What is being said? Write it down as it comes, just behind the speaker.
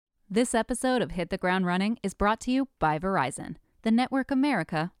This episode of Hit the Ground Running is brought to you by Verizon, the network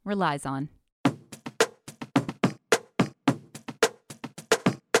America relies on.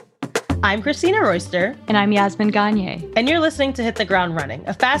 I'm Christina Royster. And I'm Yasmin Gagne. And you're listening to Hit the Ground Running,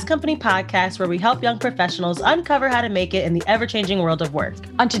 a Fast Company podcast where we help young professionals uncover how to make it in the ever-changing world of work.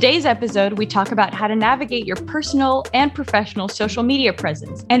 On today's episode, we talk about how to navigate your personal and professional social media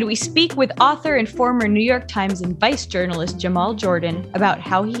presence. And we speak with author and former New York Times and Vice journalist Jamal Jordan about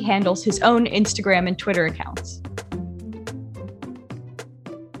how he handles his own Instagram and Twitter accounts.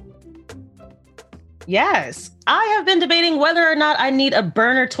 Yes, I have been debating whether or not I need a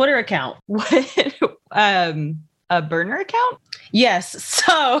burner Twitter account. What? A burner account? Yes.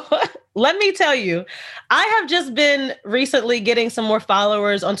 So let me tell you, I have just been recently getting some more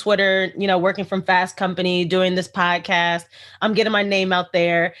followers on Twitter, working from Fast Company, doing this podcast. I'm getting my name out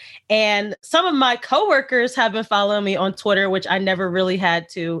there. And some of my coworkers have been following me on Twitter, which I never really had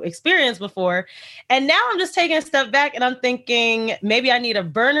to experience before. And now I'm just taking a step back and I'm thinking maybe I need a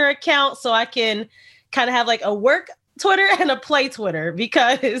burner account so I can kind of have like a work Twitter and a play Twitter,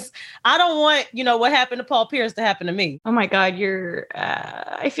 because I don't want, what happened to Paul Pierce to happen to me. Oh my God,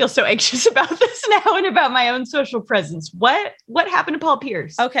 I feel so anxious about this now and about my own social presence. What happened to Paul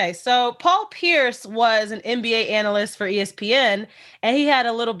Pierce? Okay, so Paul Pierce was an NBA analyst for ESPN, and he had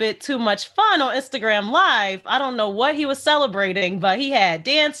a little bit too much fun on Instagram Live. I don't know what he was celebrating, but he had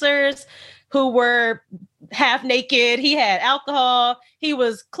dancers who were half naked. He had alcohol. He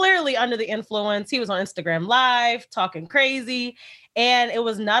was clearly under the influence. He was on Instagram Live talking crazy, and it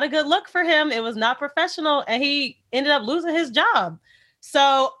was not a good look for him. It was not professional, and he ended up losing his job.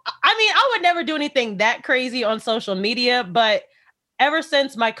 So, I would never do anything that crazy on social media, but ever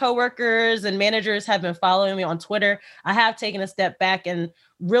since my coworkers and managers have been following me on Twitter, I have taken a step back and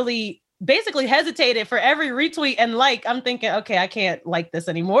really basically hesitated for every retweet and like. I'm thinking, okay, I can't like this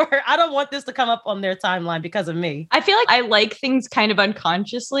anymore. I don't want this to come up on their timeline because of me. I feel like I like things kind of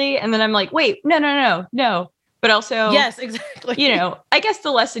unconsciously, and then I'm like, wait, no. But also, yes, exactly. I guess the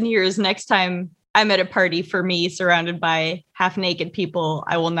lesson here is next time I'm at a party for me surrounded by half naked people,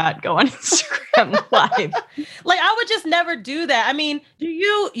 I will not go on Instagram Live. Like, I would just never do that. I mean, do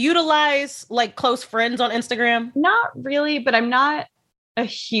you utilize like close friends on Instagram? Not really, but I'm not a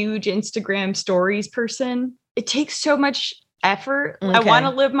huge Instagram stories person. It takes so much effort. Okay. I want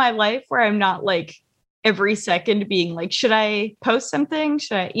to live my life where I'm not like every second being like, should I post something?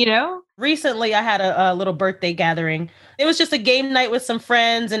 Should I, Recently, I had a little birthday gathering. It was just a game night with some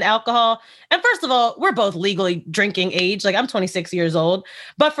friends and alcohol. And first of all, we're both legally drinking age. Like, I'm 26 years old.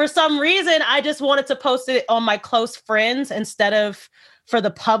 But for some reason, I just wanted to post it on my close friends instead of for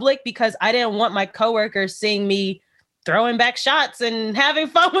the public, because I didn't want my coworkers seeing me throwing back shots and having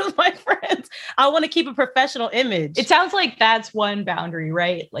fun with my friends. I want to keep a professional image. It sounds like that's one boundary,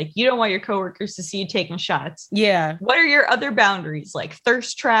 right? Like, you don't want your coworkers to see you taking shots. Yeah. What are your other boundaries? Like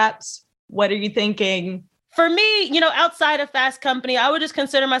thirst traps? What are you thinking? For me, outside of Fast Company, I would just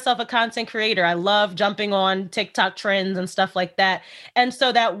consider myself a content creator. I love jumping on TikTok trends and stuff like that. And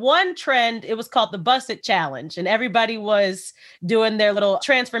so that one trend, it was called the Bust It Challenge. And everybody was doing their little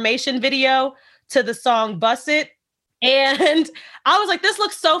transformation video to the song Bust It. And I was like, this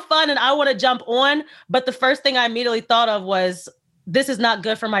looks so fun and I want to jump on. But the first thing I immediately thought of was, this is not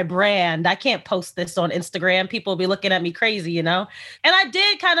good for my brand. I can't post this on Instagram. People will be looking at me crazy, And I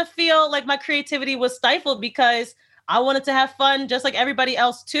did kind of feel like my creativity was stifled because I wanted to have fun just like everybody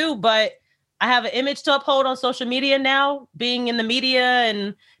else too. But I have an image to uphold on social media now, being in the media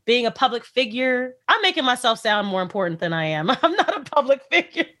and being a public figure. I'm making myself sound more important than I am. I'm not a public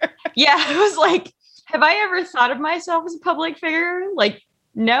figure. Yeah, I was like, have I ever thought of myself as a public figure? Like,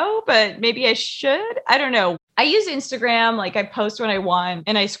 no, but maybe I should. I don't know. I use Instagram, like I post when I want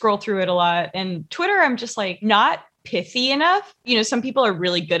and I scroll through it a lot. And Twitter, I'm just like not pithy enough. Some people are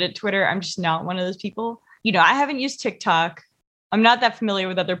really good at Twitter. I'm just not one of those people. I haven't used TikTok. I'm not that familiar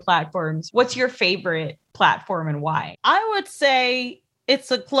with other platforms. What's your favorite platform and why? I would say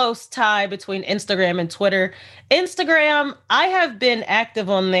it's a close tie between Instagram and Twitter. Instagram, I have been active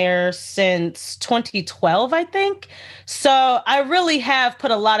on there since 2012, I think. So I really have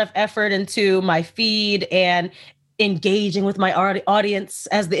put a lot of effort into my feed and engaging with my audience,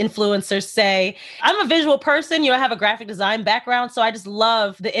 as the influencers say. I'm a visual person. I have a graphic design background, so I just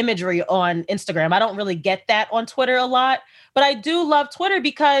love the imagery on Instagram. I don't really get that on Twitter a lot. But I do love Twitter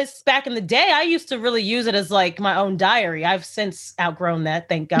because back in the day, I used to really use it as like my own diary. I've since outgrown that,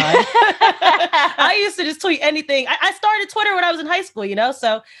 thank God. I used to just tweet anything. I started Twitter when I was in high school,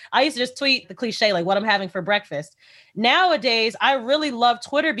 so I used to just tweet the cliche, like what I'm having for breakfast. Nowadays, I really love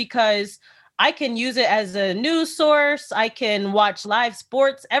Twitter because I can use it as a news source. I can watch live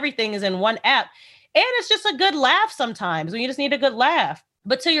sports. Everything is in one app. And it's just a good laugh sometimes when you just need a good laugh.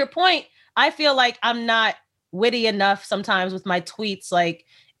 But to your point, I feel like I'm not witty enough sometimes with my tweets. Like,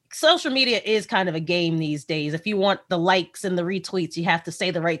 social media is kind of a game these days. If you want the likes and the retweets, you have to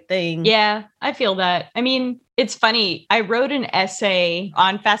say the right thing. Yeah, I feel that. I mean, it's funny. I wrote an essay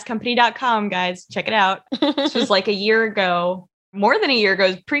on fastcompany.com, guys. Check it out. This was like a year ago, more than a year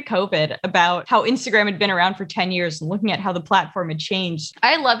ago, pre-COVID, about how Instagram had been around for 10 years and looking at how the platform had changed.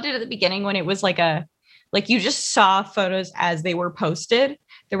 I loved it at the beginning when it was like you just saw photos as they were posted.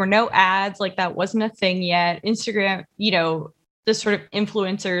 There were no ads. Like, that wasn't a thing yet. Instagram, the sort of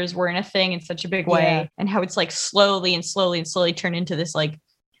influencers weren't a thing in such a big way, Yeah. and how it's like slowly turned into this like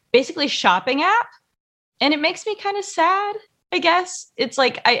basically shopping app. And it makes me kind of sad, I guess. It's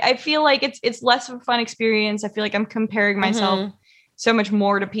like, I feel like it's less of a fun experience. I feel like I'm comparing myself so much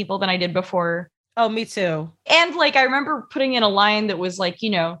more to people than I did before. Oh, me too. And like, I remember putting in a line that was like,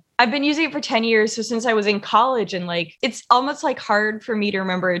 I've been using it for 10 years. So since I was in college, and like, it's almost like hard for me to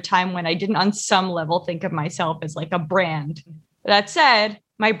remember a time when I didn't on some level think of myself as like a brand. That said,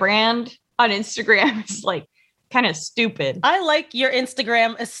 my brand on Instagram is like kind of stupid. I like your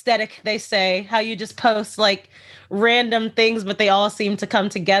Instagram aesthetic, they say, how you just post like random things, but they all seem to come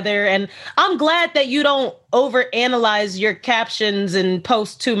together. And I'm glad that you don't overanalyze your captions and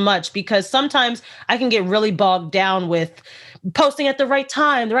post too much, because sometimes I can get really bogged down with posting at the right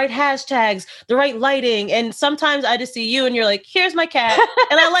time, the right hashtags, the right lighting. And sometimes I just see you and you're like, here's my cat.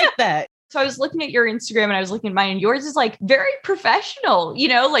 And I like that. So I was looking at your Instagram and I was looking at mine, and yours is like very professional,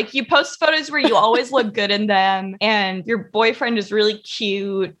 like you post photos where you always look good in them, and your boyfriend is really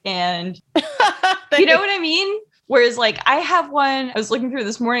cute, and you know what I mean? Whereas like I have one, I was looking through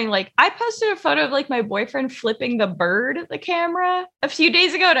this morning, like I posted a photo of like my boyfriend flipping the bird at the camera a few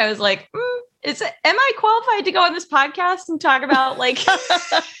days ago. And I was like, am I qualified to go on this podcast and talk about like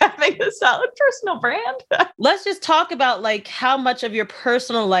having a solid personal brand? Let's just talk about like how much of your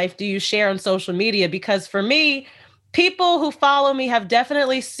personal life do you share on social media? Because for me, people who follow me have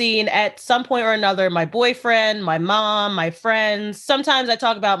definitely seen at some point or another my boyfriend, my mom, my friends. Sometimes I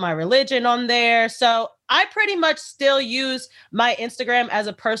talk about my religion on there. So I pretty much still use my Instagram as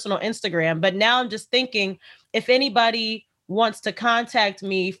a personal Instagram. But now I'm just thinking, if anybody wants to contact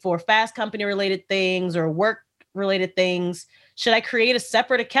me for Fast Company related things or work related things, should I create a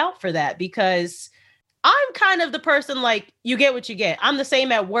separate account for that? Because I'm kind of the person, like, you get what you get. I'm the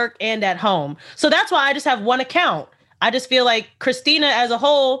same at work and at home. So that's why I just have one account. I just feel like Christina as a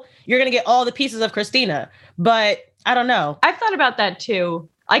whole, you're going to get all the pieces of Christina. But I don't know. I've thought about that too.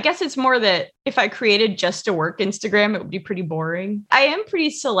 I guess it's more that if I created just a work Instagram, it would be pretty boring. I am pretty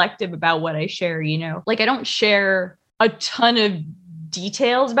selective about what I share, Like, I don't share a ton of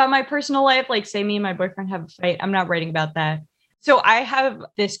details about my personal life. Like, say me and my boyfriend have a fight, I'm not writing about that. So I have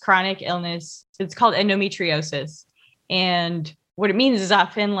this chronic illness. It's called endometriosis. And what it means is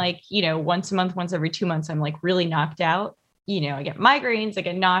often like, once a month, once every 2 months, I'm like really knocked out. I get migraines, I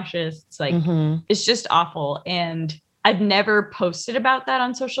get nauseous. It's like, It's just awful. And I've never posted about that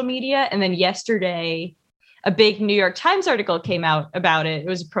on social media. And then yesterday, a big New York Times article came out about it. It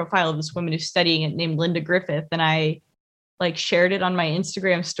was a profile of this woman who's studying it named Linda Griffith. And I like shared it on my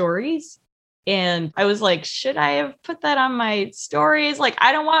Instagram stories. And I was like, should I have put that on my stories? Like,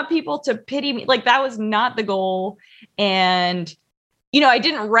 I don't want people to pity me. Like, that was not the goal. And, I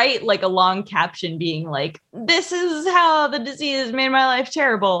didn't write like a long caption being like, this is how the disease made my life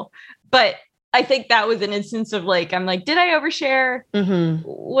terrible. But I think that was an instance of like, I'm like, did I overshare?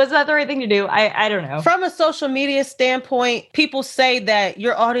 Was that the right thing to do? I don't know. From a social media standpoint, people say that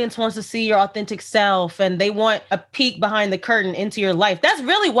your audience wants to see your authentic self and they want a peek behind the curtain into your life. That's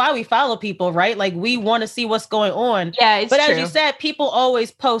really why we follow people, right? Like, we want to see what's going on. Yeah, it's But true. as you said, people always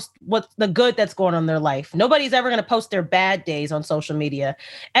post what's the good that's going on in their life. Nobody's ever going to post their bad days on social media.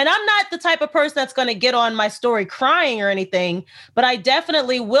 And I'm not the type of person that's going to get on my story crying or anything, but I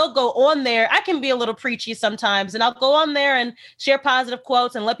definitely will go on there. I can be a little preachy sometimes, and I'll go on there and share positive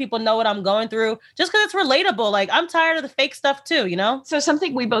quotes and let people know what I'm going through, just because it's relatable. Like, I'm tired of the fake stuff too, So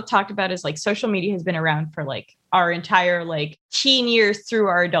something we both talked about is like social media has been around for like our entire like teen years through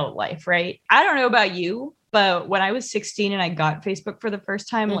our adult life, right? I don't know about you, but when I was 16 and I got Facebook for the first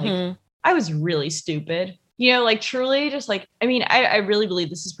time, like I was really stupid. Like truly just like, I really believe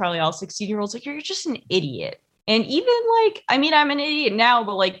this is probably all 16-year-olds. Like, you're just an idiot. And even like, I'm an idiot now,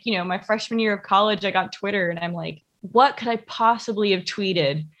 but like, my freshman year of college, I got Twitter and I'm like, what could I possibly have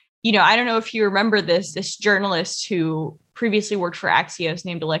tweeted? I don't know if you remember this journalist who previously worked for Axios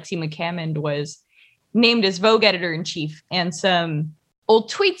named Alexi McCammond was named as Vogue editor-in-chief. And some old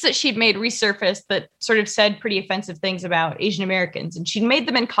tweets that she'd made resurfaced that sort of said pretty offensive things about Asian Americans. And she'd made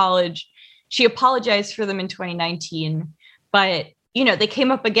them in college. She apologized for them in 2019, but they came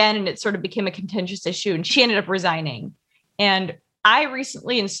up again and it sort of became a contentious issue and she ended up resigning. And I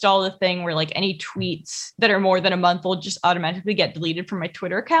recently installed a thing where like any tweets that are more than a month will just automatically get deleted from my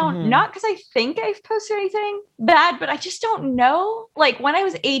Twitter account. Mm-hmm. Not because I think I've posted anything bad, but I just don't know. Like when I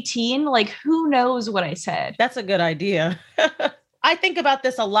was 18, like who knows what I said? That's a good idea. I think about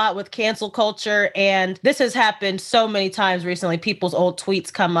this a lot with cancel culture, and this has happened so many times recently. People's old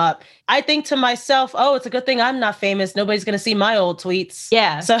tweets come up. I think to myself, oh, it's a good thing I'm not famous. Nobody's going to see my old tweets.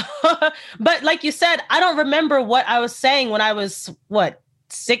 Yeah. So, but like you said, I don't remember what I was saying when I was,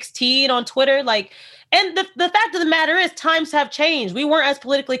 16 on Twitter? Like, and the fact of the matter is times have changed. We weren't as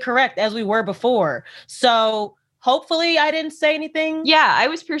politically correct as we were before. So hopefully I didn't say anything. Yeah, I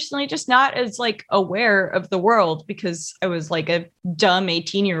was personally just not as like aware of the world because I was like a dumb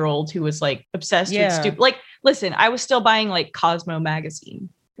 18-year-old who was like obsessed with stupid. Like, listen, I was still buying like Cosmo magazine.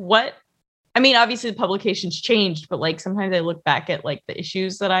 What? I mean, obviously the publications changed, but like sometimes I look back at like the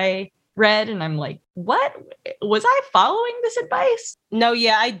issues that I read and I'm like, what? Was I following this advice? No,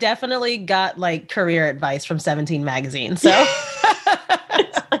 yeah, I definitely got like career advice from 17 magazine. So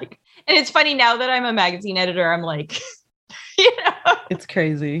and it's funny now that I'm a magazine editor, I'm like, it's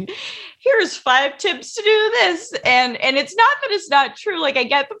crazy. Here's 5 tips to do this. And it's not that it's not true. Like I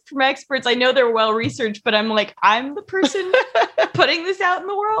get them from experts. I know they're well researched, but I'm like, I'm the person putting this out in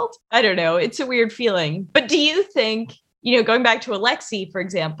the world. I don't know. It's a weird feeling. But do you think, going back to Alexi, for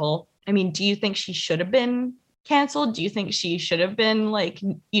example, I mean, do you think she should have been canceled? Do you think she should have been like,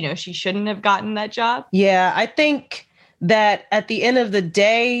 she shouldn't have gotten that job? Yeah, I think that at the end of the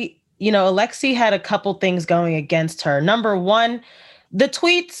day, Alexi had a couple things going against her. Number one, the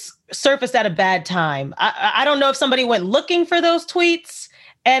tweets surfaced at a bad time. I don't know if somebody went looking for those tweets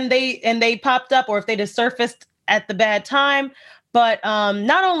and they popped up or if they just surfaced at the bad time. But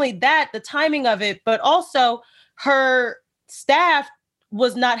not only that, the timing of it, but also her staff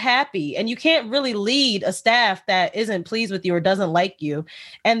was not happy. And you can't really lead a staff that isn't pleased with you or doesn't like you.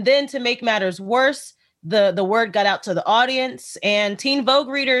 And then to make matters worse, the word got out to the audience and Teen Vogue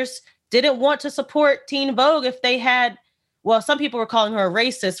readers didn't want to support Teen Vogue if they had, some people were calling her a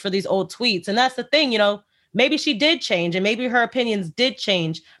racist for these old tweets. And that's the thing, maybe she did change and maybe her opinions did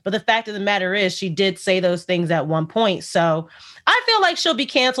change. But the fact of the matter is she did say those things at one point. So I feel like she'll be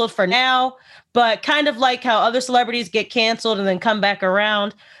canceled for now, but kind of like how other celebrities get canceled and then come back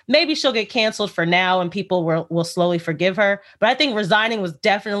around, maybe she'll get canceled for now and people will slowly forgive her. But I think resigning was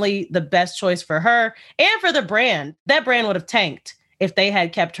definitely the best choice for her and for the brand. That brand would have tanked if they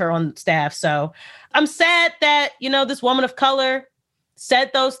had kept her on staff. So I'm sad that, this woman of color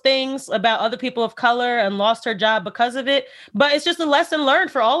said those things about other people of color and lost her job because of it. But it's just a lesson learned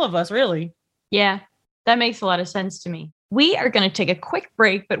for all of us, really. Yeah, that makes a lot of sense to me. We are going to take a quick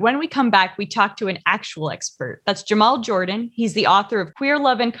break, but when we come back, we talk to an actual expert. That's Jamal Jordan. He's the author of Queer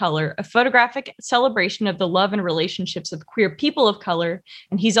Love and Color, a photographic celebration of the love and relationships of queer people of color.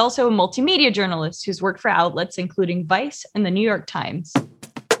 And he's also a multimedia journalist who's worked for outlets including Vice and the New York Times.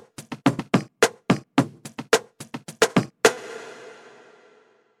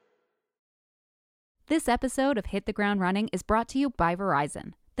 This episode of Hit the Ground Running is brought to you by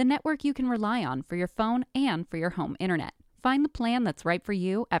Verizon, the network you can rely on for your phone and for your home internet. Find the plan that's right for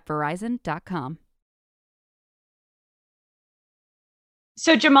you at Verizon.com.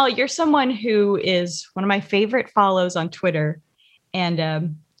 So Jamal, you're someone who is one of my favorite follows on Twitter.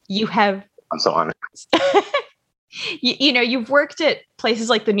 And you have... I'm so honored. You've worked at places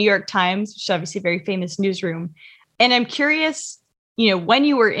like the New York Times, which is obviously a very famous newsroom. And I'm curious, when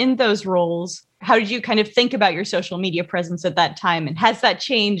you were in those roles, how did you kind of think about your social media presence at that time? And has that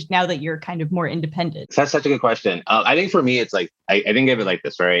changed now that you're kind of more independent? That's such a good question. I think for me, it's like, I think of it like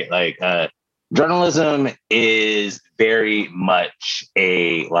this, right? Like journalism is very much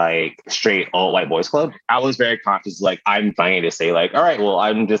a like straight old white boys club. I was very conscious, like I'm trying to say like, all right, well,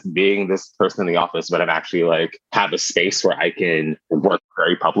 I'm just being this person in the office, but I'm actually like have a space where I can work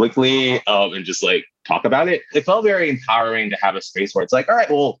very publicly and just like talk about it. It felt very empowering to have a space where it's like, all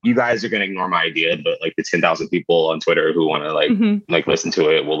right, well, you guys are going to ignore my idea, but like the 10,000 people on Twitter who want to like listen to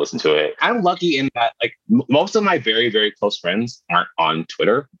it, will listen to it. I'm lucky in that like most of my very, very close friends aren't on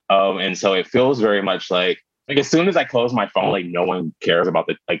Twitter. And so it feels very much like as soon as I close my phone, like no one cares about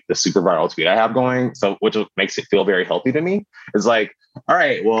the super viral tweet I have going. So which makes it feel very healthy to me. It's like, all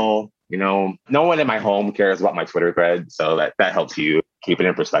right, well, no one in my home cares about my Twitter thread. So that helps you. keep it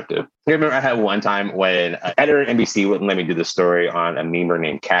in perspective. I remember I had one time when an editor at NBC wouldn't let me do the story on a memer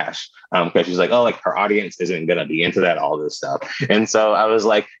named Cash because she's like, oh, like her audience isn't going to be into that, all this stuff. And so I was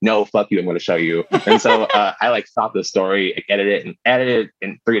like, no, fuck you. I'm going to show you. And so I like stopped the story, edited it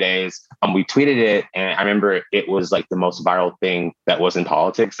in 3 days. We tweeted it. And I remember it was like the most viral thing that was in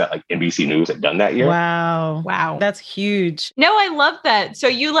politics that like NBC News had done that year. Wow. Wow. That's huge. No, I love that. So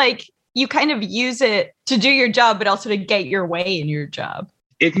you kind of use it to do your job, but also to get your way in your job.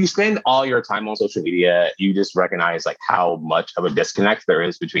 If you spend all your time on social media, you just recognize like how much of a disconnect there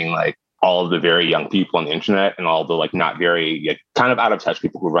is between like all of the very young people on the internet and all the like not very like, kind of out of touch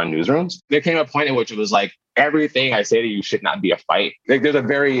people who run newsrooms. There came a point in which it was like, everything I say to you should not be a fight. Like there's a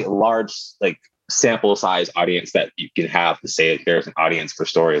very large like sample size audience that you can have to say that there's an audience for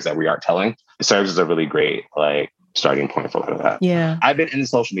stories that we aren't telling. It serves as a really great like starting point for a lot of that. Yeah. I've been in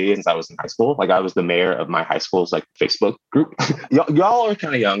social media since I was in high school. Like I was the mayor of my high school's like Facebook group. Y'all are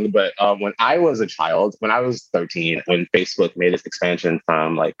kind of young, but when I was a child, when I was 13, when Facebook made its expansion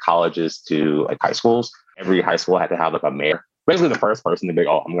from like colleges to like high schools, every high school had to have like a mayor. Basically the first person to be,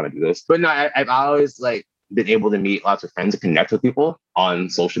 oh, I'm going to do this. But no, I've always like been able to meet lots of friends and connect with people on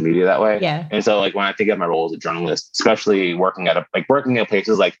social media that way. Yeah. And so like when I think of my role as a journalist, especially working at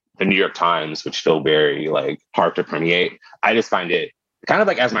places like the New York Times, which feel very like hard to permeate, I just find it kind of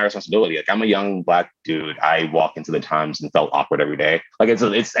like as my responsibility. Like I'm a young Black dude. I walk into the Times and felt awkward every day. Like I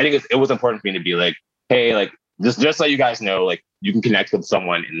think it was important for me to be like, hey, like just so you guys know, like you can connect with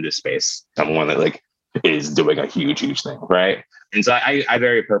someone in this space, someone that like is doing a huge thing, right? And so I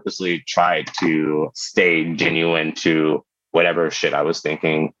very purposely tried to stay genuine to whatever shit I was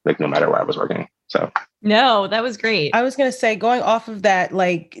thinking, like no matter where I was working. So no, that was great. I was going to say, going off of that,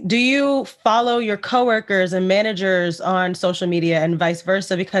 like, do you follow your coworkers and managers on social media and vice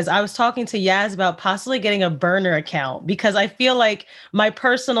versa? Because I was talking to Yaz about possibly getting a burner account because I feel like my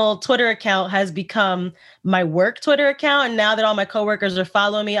personal Twitter account has become my work Twitter account. And now that all my coworkers are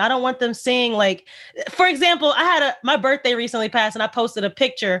following me, I don't want them seeing like, for example, I had my birthday recently passed and I posted a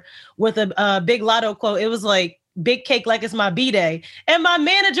picture with a Big Lotto quote. It was like, big cake like it's my B-day. And my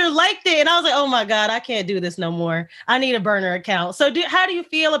manager liked it. And I was like, oh my God, I can't do this no more. I need a burner account. So how do you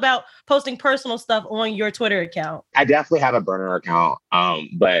feel about posting personal stuff on your Twitter account? I definitely have a burner account,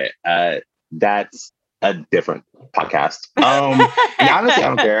 but that's a different podcast. And honestly, I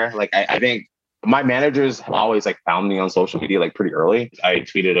don't care. Like, I think my managers have always like found me on social media like pretty early. I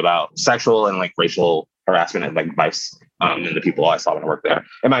tweeted about sexual and like racial harassment at like Vice and the people I saw when I worked there.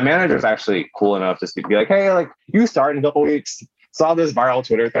 And my manager is actually cool enough just to be like, hey, like you started in a couple weeks, saw this viral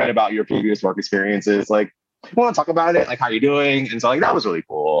Twitter thread about your previous work experiences. Like, you want to talk about it? Like, how you doing? And so like, that was really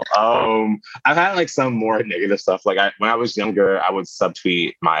cool. I've had like some more negative stuff. Like when I was younger, I would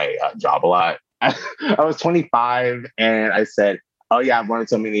subtweet my job a lot. I was 25 and I said, oh yeah, I've learned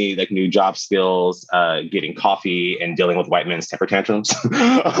so many like new job skills, getting coffee and dealing with white men's temper tantrums.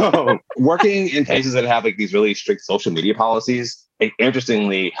 Working in places that have like these really strict social media policies, it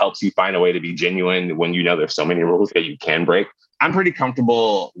interestingly helps you find a way to be genuine when you know there's so many rules that you can break. I'm pretty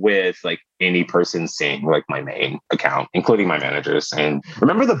comfortable with like any person seeing like my main account, including my managers. And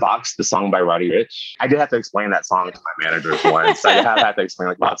remember The Box, the song by Roddy Ricch? I did have to explain that song to my managers once. I have had to explain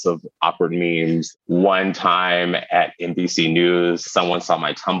like lots of awkward memes. One time at NBC News, someone saw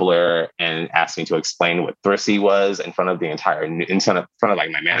my Tumblr and asked me to explain what Thrissy was in front of like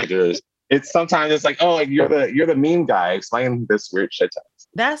my managers. Sometimes it's like, oh, like you're the meme guy. Explain this weird shit to us.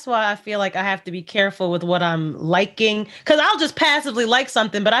 That's why I feel like I have to be careful with what I'm liking, because I'll just passively like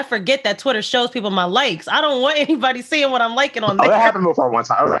something, but I forget that Twitter shows people my likes. I don't want anybody seeing what I'm liking on there. That happened before one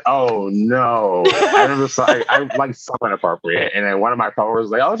time. I was like, oh no. I like something inappropriate. And then one of my coworkers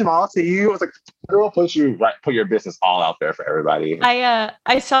was like, oh, Jamal, I'll see you. I was like, girl, put your business all out there for everybody.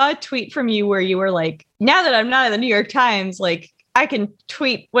 I saw a tweet from you where you were like, now that I'm not in the New York Times, like I can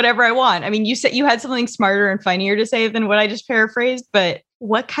tweet whatever I want. I mean, you said you had something smarter and funnier to say than what I just paraphrased, but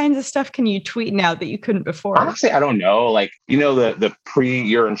what kinds of stuff can you tweet now that you couldn't before? Honestly, I don't know. Like, you know, the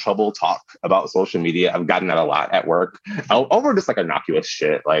you're in trouble talk about social media. I've gotten that a lot at work over just like innocuous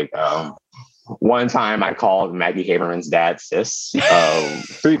shit. Like one time I called Maggie Haberman's dad sis.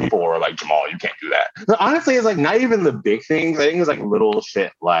 3 people were like, Jamal, you can't do that. But honestly, it's like not even the big things. I think it's like little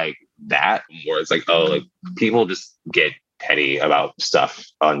shit like that where it's like, oh, like people just get petty about stuff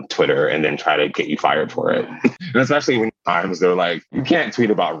on Twitter and then try to get you fired for it. And especially when times they're like, you can't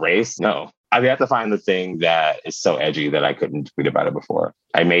tweet about race. No, I have to find the thing that is so edgy that I couldn't tweet about it before.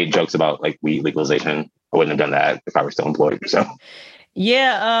 I made jokes about like weed legalization. I wouldn't have done that if I were still employed. So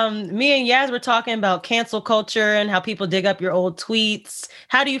Yeah, me and Yaz were talking about cancel culture and how people dig up your old tweets.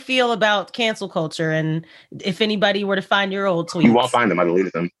 How do you feel about cancel culture? And if anybody were to find your old You won't tweets? find them. I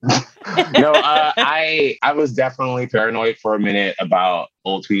deleted them. No, I was definitely paranoid for a minute about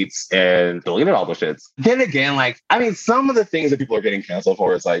old tweets and deleted all the shits. Then again, like, I mean, some of the things that people are getting canceled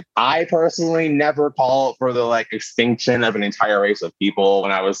for is like, I personally never called for the like extinction of an entire race of people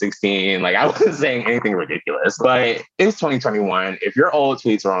when I was 16. Like, I wasn't saying anything ridiculous, but it's 2021. If your old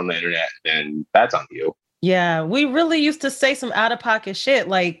tweets are on the internet, then that's on you. Yeah, we really used to say some out of pocket shit.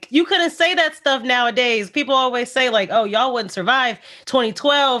 Like, you couldn't say that stuff nowadays. People always say, like, oh, y'all wouldn't survive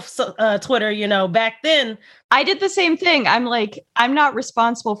 2012 Twitter, back then. I did the same thing. I'm like, I'm not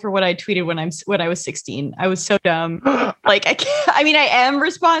responsible for what I tweeted when I was 16. I was so dumb. Like, I mean, I am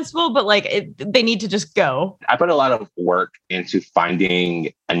responsible, but like, they need to just go. I put a lot of work into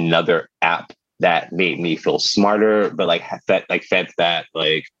finding another app that made me feel smarter, but like fed that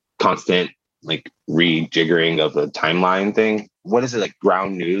like constant like rejiggering of the timeline thing. What is it, like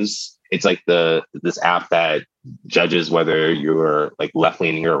Ground News? It's like this app that judges whether you're like left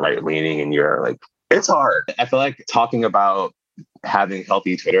leaning or right leaning, and you're like, it's hard. I feel like talking about having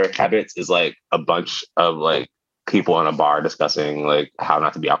healthy Twitter habits is like a bunch of like people in a bar discussing like how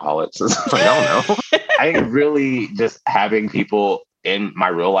not to be alcoholics. Like, I don't know. I think really just having people in my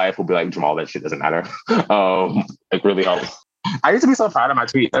real life will be like, Jamal, that shit doesn't matter. Like really helps. I used to be so proud of my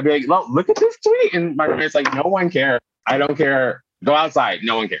tweets. I'd be like, look at this tweet. And my roommate's like, no one cares. I don't care. Go outside.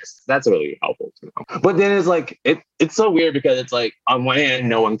 No one cares. That's really helpful to know. But then it's like, it's so weird because it's like, on one hand,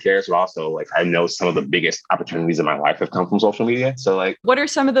 no one cares, but also like, I know some of the biggest opportunities in my life have come from social media. So like, what are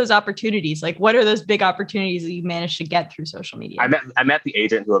some of those opportunities? Like, what are those big opportunities that you managed to get through social media? I met the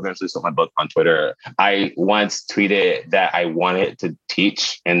agent who eventually sold my book on Twitter. I once tweeted that I wanted to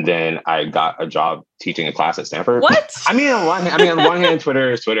teach, and then I got a job teaching a class at Stanford. What? I mean, on one hand,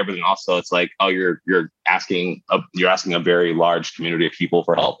 Twitter is Twitter, but then also it's like, oh, you're asking a very large community of people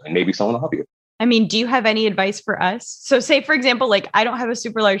for help, and maybe someone will help you. I mean, do you have any advice for us? So say, for example, like I don't have a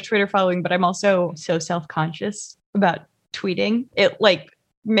super large Twitter following, but I'm also so self-conscious about tweeting. It like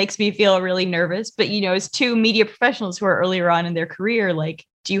makes me feel really nervous. But, as two media professionals who are earlier on in their career, like,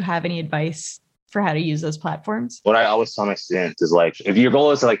 do you have any advice for how to use those platforms? What I always tell my students is like, if your goal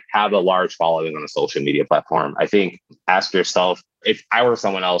is to like have a large following on a social media platform, I think ask yourself, if I were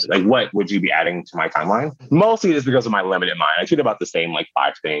someone else, like what would you be adding to my timeline? Mostly just because of my limited mind. I tweet about the same like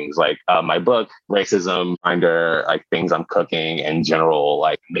 5 things, like my book, racism, finder, like things I'm cooking, and general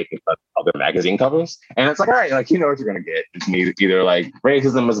like making other magazine covers. And it's like, all right, like, you know what you're gonna get. It's either like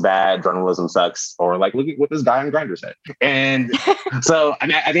racism is bad, journalism sucks, or like look at what this guy on Grindr said. And so I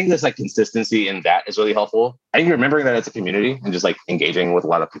mean, I think there's like consistency in that is really helpful. I think remembering that it's a community and just like engaging with a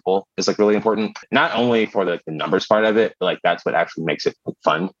lot of people is like really important. Not only for the numbers part of it, but like that's what actually makes it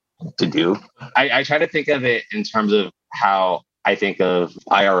fun to do. I try to think of it in terms of how I think of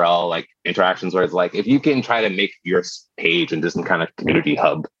IRL like interactions, where it's like, if you can try to make your page into some kind of community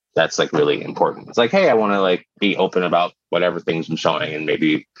hub, that's like really important. It's like, hey, I want to like be open about whatever things I'm showing, and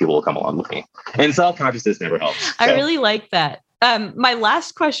maybe people will come along with me. And self-consciousness never helps. I really like that. My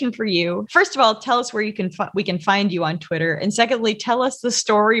last question for you. First of all, tell us where we can find you on Twitter. And secondly, tell us the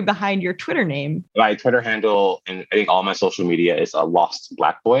story behind your Twitter name. My Twitter handle, and I think all my social media, is a Lost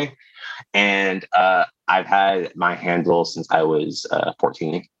Black Boy. And I've had my handle since I was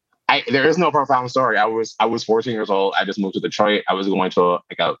 14. There is no profound story. I was 14 years old. I just moved to Detroit. I was going to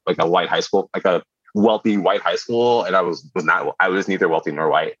like a white high school, like a wealthy white high school, and I was neither wealthy nor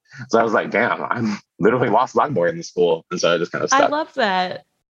white. So I was like, damn, I'm literally Lost Black Boy in the school. And so I just kind of stuck. I love that.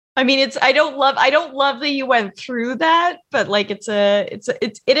 I mean, I don't love that you went through that, but like it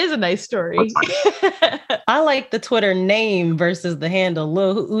is a nice story. I like the Twitter name versus the handle.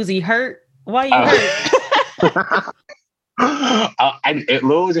 Lil Uzi Hurt. Why you hurt?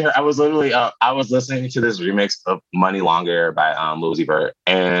 Lil Uzi Vert, I was listening to this remix of Money Longer by Lil Uzi Vert,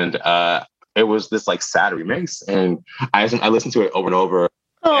 and it was this like sad remix, and I listened to it over and over.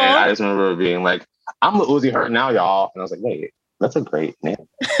 Aww. And I just remember being like, I'm Lil Uzi Vert now, y'all. And I was like, wait, that's a great name.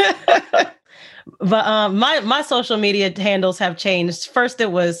 But my social media handles have changed. First,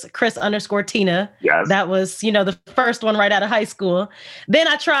 it was Chris_Tina. Yes. That was, the first one right out of high school. Then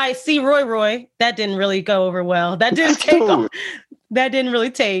I tried C. Roy. That didn't really go over well. That didn't take off. That didn't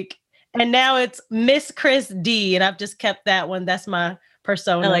really take. And now it's Miss Chris D. And I've just kept that one. That's my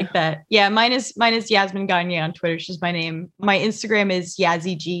persona. I like that. Yeah, mine is Yasmin Gagne on Twitter. It's just my name. My Instagram is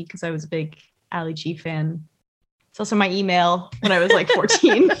Yazzie G because I was a big Ali G fan. It's also my email when I was like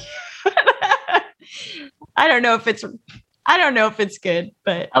 14. I don't know if I don't know if it's good,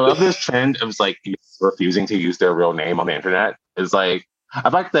 but I love this trend of like refusing to use their real name on the internet. It's like I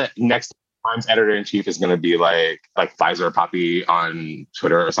feel like the next Times editor in chief is going to be like Pfizer Poppy on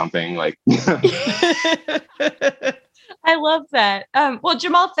Twitter or something. Like, I love that. Well,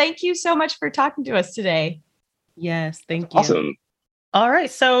 Jamal, thank you so much for talking to us today. Yes, thank you. Awesome. All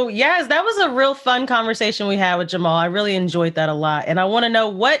right. So, yes, that was a real fun conversation we had with Jamal. I really enjoyed that a lot. And I want to know,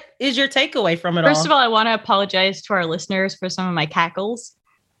 what is your takeaway from it all? First of all, I want to apologize to our listeners for some of my cackles.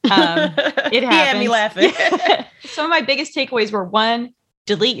 It happens. He had me laughing. Some of my biggest takeaways were, one,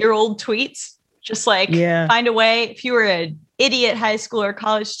 delete your old tweets. Just like find a way. If you were an idiot high school or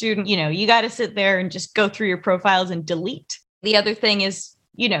college student, you got to sit there and just go through your profiles and delete. The other thing is,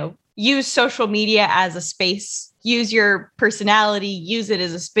 use social media as a space. Use your personality. Use it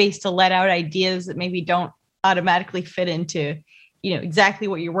as a space to let out ideas that maybe don't automatically fit into, exactly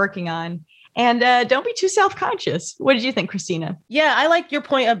what you're working on. And don't be too self-conscious. What did you think, Christina? Yeah, I like your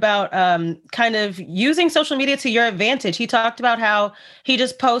point about kind of using social media to your advantage. He talked about how he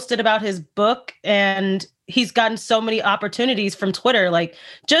just posted about his book and he's gotten so many opportunities from Twitter, like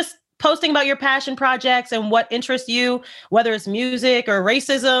just posting about your passion projects and what interests you, whether it's music or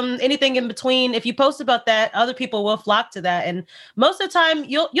racism, anything in between. If you post about that, other people will flock to that. And most of the time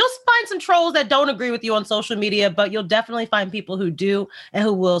you'll find some trolls that don't agree with you on social media, but you'll definitely find people who do and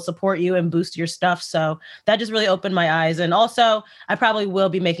who will support you and boost your stuff. So that just really opened my eyes. And also I probably will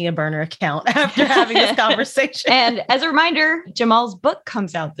be making a burner account after having this conversation. And as a reminder, Jamal's book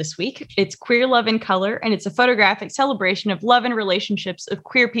comes out this week. It's Queer Love in Color, and it's a photographic celebration of love and relationships of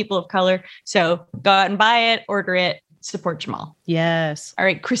queer people of color. So go out and buy it, order it, support Jamal. Yes. All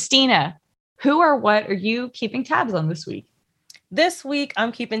right, Christina, who or what are you keeping tabs on this week? This week,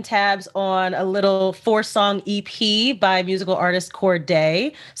 I'm keeping tabs on a little 4-song EP by musical artist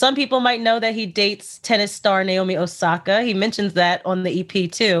Cordae. Some people might know that he dates tennis star Naomi Osaka. He mentions that on the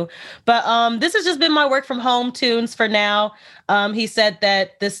EP too. But this has just been my work from home tunes for now. He said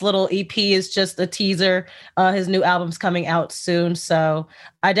that this little EP is just a teaser. His new album's coming out soon. So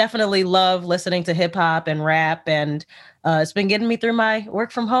I definitely love listening to hip hop and rap, and it's been getting me through my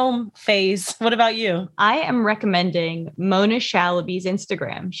work from home phase. What about you? I am recommending Mona Shalaby's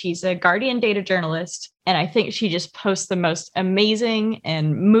Instagram. She's a Guardian data journalist, and I think she just posts the most amazing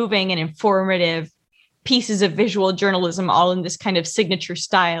and moving and informative pieces of visual journalism, all in this kind of signature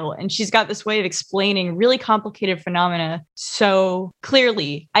style. And she's got this way of explaining really complicated phenomena so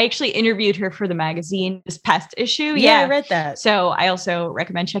clearly. I actually interviewed her for the magazine this past issue. Yeah, I read that. So I also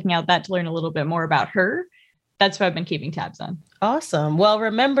recommend checking out that to learn a little bit more about her. That's what I've been keeping tabs on. Awesome. Well,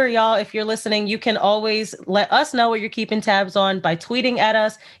 remember, y'all, if you're listening, you can always let us know what you're keeping tabs on by tweeting at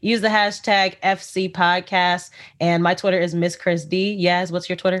us. Use the hashtag FC Podcast. And my Twitter is Miss Chris D. Yaz, what's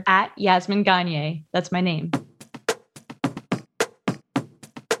your Twitter? At Yasmin Gagne. That's my name.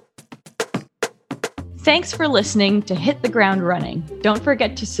 Thanks for listening to Hit the Ground Running. Don't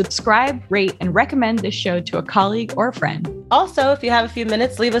forget to subscribe, rate, and recommend this show to a colleague or friend. Also, if you have a few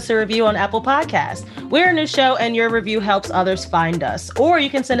minutes, leave us a review on Apple Podcasts. We're a new show, and your review helps others find us. Or you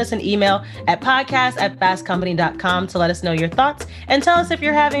can send us an email at podcast@fastcompany.com to let us know your thoughts and tell us if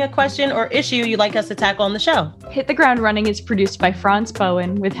you're having a question or issue you'd like us to tackle on the show. Hit the Ground Running is produced by Franz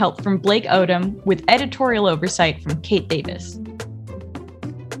Bowen with help from Blake Odom, with editorial oversight from Kate Davis.